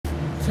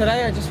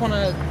Today I just want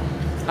to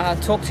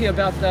talk to you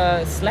about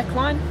the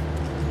SlackLine.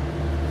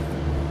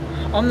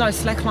 I'm no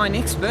SlackLine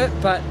expert,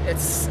 but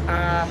it's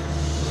a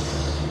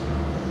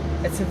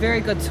very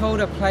good tool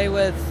to play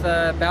with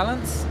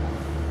balance.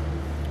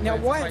 Now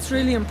why it's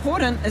really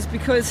important is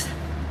because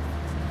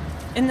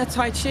in the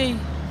Taichi,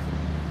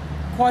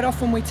 quite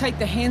often we take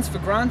the hands for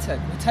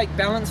granted. We take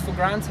balance for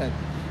granted.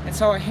 And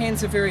so our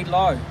hands are very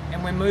low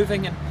and we're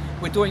moving and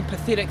we're doing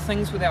pathetic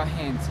things with our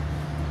hands.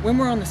 When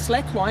we're on the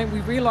SlackLine, we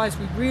realize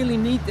we really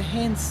need the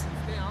hands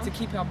to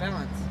keep our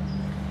balance.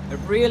 It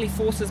really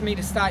forces me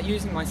to start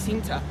using my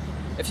center.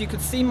 If you could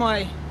see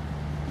my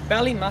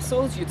belly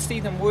muscles, you'd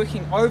see them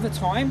working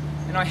overtime,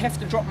 and I have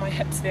to drop my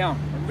hips down.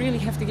 I really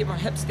have to get my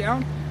hips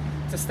down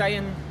to stay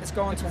in, let's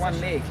go into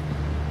one leg.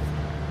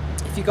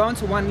 If you go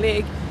into one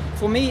leg,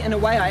 for me, in a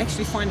way, I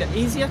actually find it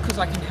easier because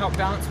I can help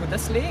balance with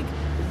this leg.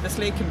 This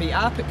leg can be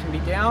up, it can be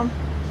down,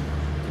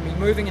 it can be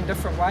moving in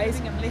different ways.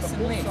 Less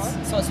and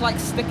less. So it's like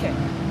sticking.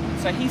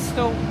 So he's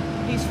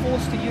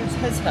forced to use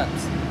his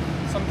hips.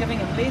 So I'm giving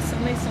him less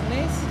and less and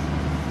less.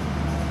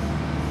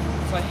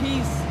 So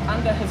he's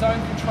under his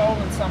own control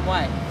in some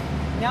way.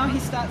 Now he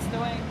starts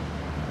doing,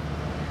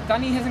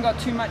 Dunny hasn't got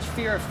too much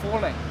fear of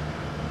falling.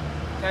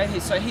 Okay,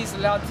 so he's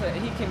allowed to,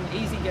 he can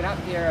easily get up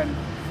there and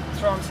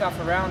throw himself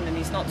around and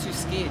he's not too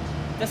scared.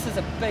 This is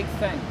a big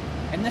thing.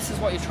 And this is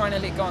what you're trying to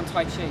let go in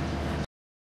Tai Chi.